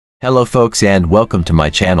Hello folks and welcome to my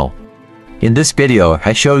channel. In this video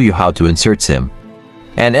I show you how to insert SIM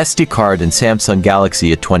and SD card in Samsung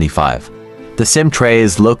Galaxy A25. The SIM tray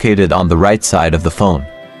is located on the right side of the phone.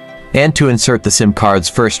 And to insert the SIM cards,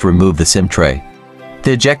 first remove the SIM tray.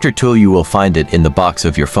 The ejector tool, you will find it in the box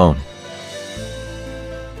of your phone.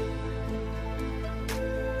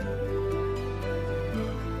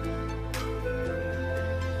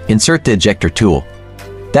 Insert the ejector tool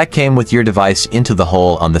that came with your device into the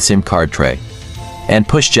hole on the SIM card tray, and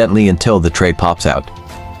push gently until the tray pops out.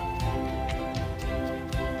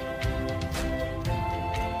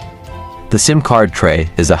 The SIM card tray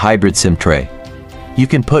is a hybrid SIM tray. You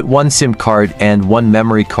can put one SIM card and one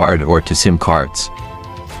memory card or two SIM cards.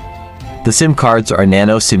 The SIM cards are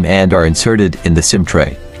nano SIM and are inserted in the SIM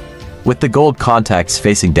tray, with the gold contacts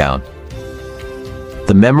facing down.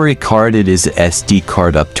 The memory card, it is a SD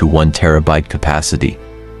card up to 1 TB capacity.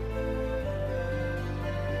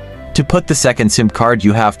 To put the second SIM card,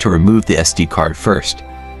 you have to remove the SD card first.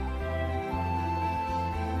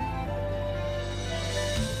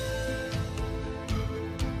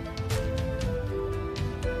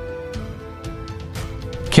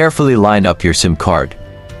 Carefully line up your SIM card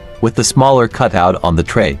with the smaller cutout on the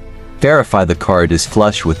tray. Verify the card is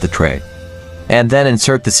flush with the tray, and then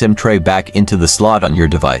insert the SIM tray back into the slot on your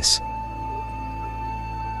device.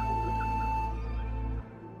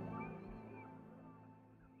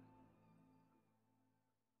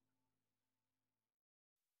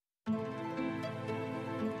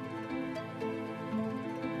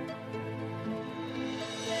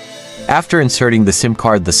 After inserting the SIM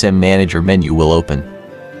card, the SIM Manager menu will open.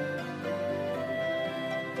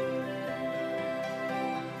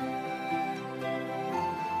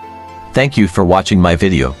 Thank you for watching my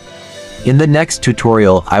video. In the next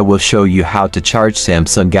tutorial, I will show you how to charge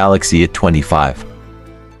Samsung Galaxy A25.